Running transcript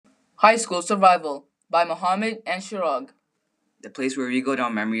High School Survival by Mohammed and Shirag. The place where we go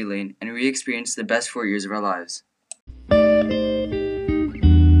down memory lane and re experience the best 4 years of our lives.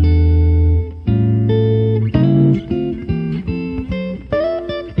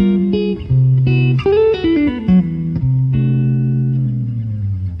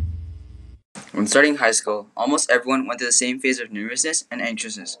 When starting high school, almost everyone went through the same phase of nervousness and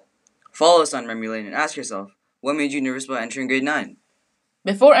anxiousness. Follow us on memory lane and ask yourself, what made you nervous about entering grade 9?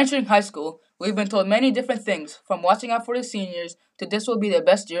 Before entering high school, we've been told many different things, from watching out for the seniors to this will be the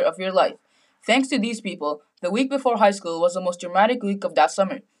best year of your life. Thanks to these people, the week before high school was the most dramatic week of that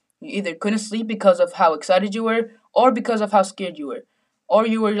summer. You either couldn't sleep because of how excited you were, or because of how scared you were. Or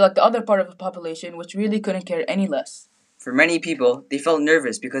you were like the other part of the population which really couldn't care any less. For many people, they felt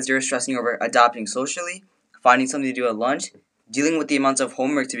nervous because they were stressing over adapting socially, finding something to do at lunch, dealing with the amounts of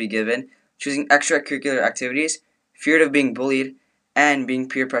homework to be given, choosing extracurricular activities, feared of being bullied, and being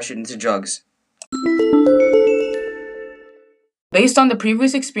peer pressured into drugs. Based on the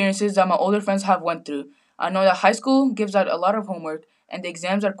previous experiences that my older friends have went through, I know that high school gives out a lot of homework and the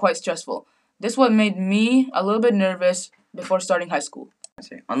exams are quite stressful. This what made me a little bit nervous before starting high school.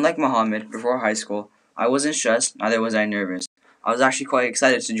 Unlike Muhammad, before high school, I wasn't stressed, neither was I nervous. I was actually quite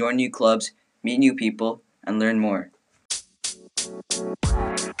excited to join new clubs, meet new people, and learn more.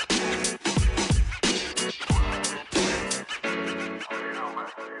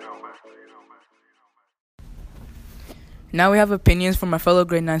 Now we have opinions from our fellow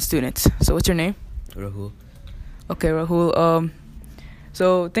grade 9 students. So what's your name? Rahul. Okay, Rahul.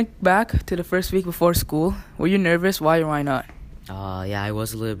 So think back to the first week before school. Were you nervous? Why or why not? Yeah, I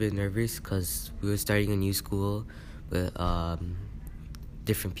was a little bit nervous because we were starting a new school with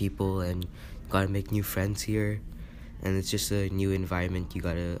different people and gotta make new friends here, and it's just a new environment you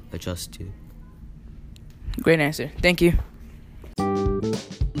gotta adjust to. Great answer. Thank you.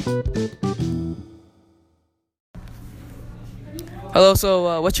 Hello,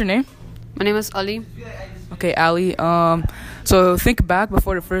 so what's your name? My name is Ali. Okay, Ali. So think back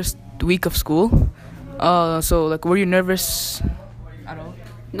before the first week of school. Were you nervous at all?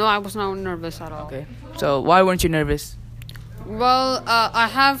 No, I was not nervous at all. Okay. So why weren't you nervous? Well, I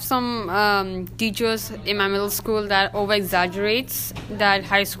have some teachers in my middle school that over-exaggerates that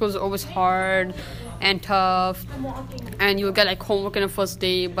high school is always hard and tough, and you'll get like homework in the first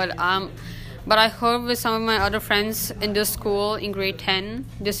day. But I heard with some of my other friends in this school in grade 10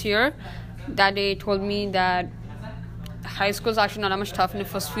 this year that they told me that high school is actually not that much tough in the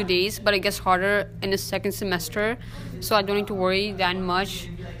first few days, but it gets harder in the second semester. So I don't need to worry that much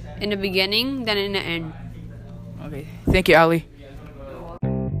in the beginning than in the end. Okay. Thank you, Ali.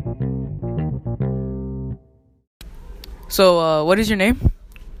 So, what is your name?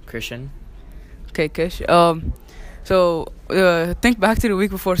 Christian. Okay, Kish. Think back to the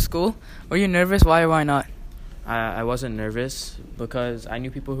week before school. Were you nervous? Why or why not? I wasn't nervous because I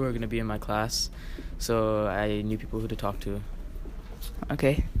knew people who were going to be in my class, so I knew people who to talk to.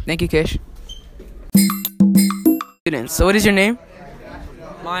 Okay, thank you, Kish. Students, so what is your name?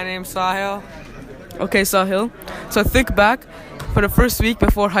 My name's Sahil. Okay, Sahil. So think back for the first week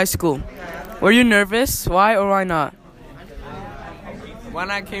before high school. Were you nervous? Why or why not?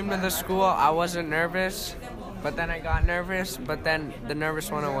 When I came to the school, I wasn't nervous, but then I got nervous, but then the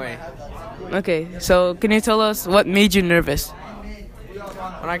nervous went away. Okay, so can you tell us what made you nervous?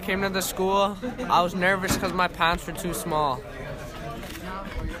 When I came to the school, I was nervous because my pants were too small.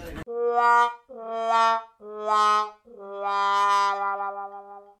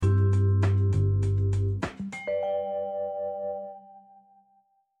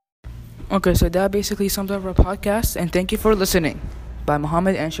 Okay, so that basically sums up our podcast, and thank you for listening. By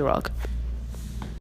Mohammed and Shirag.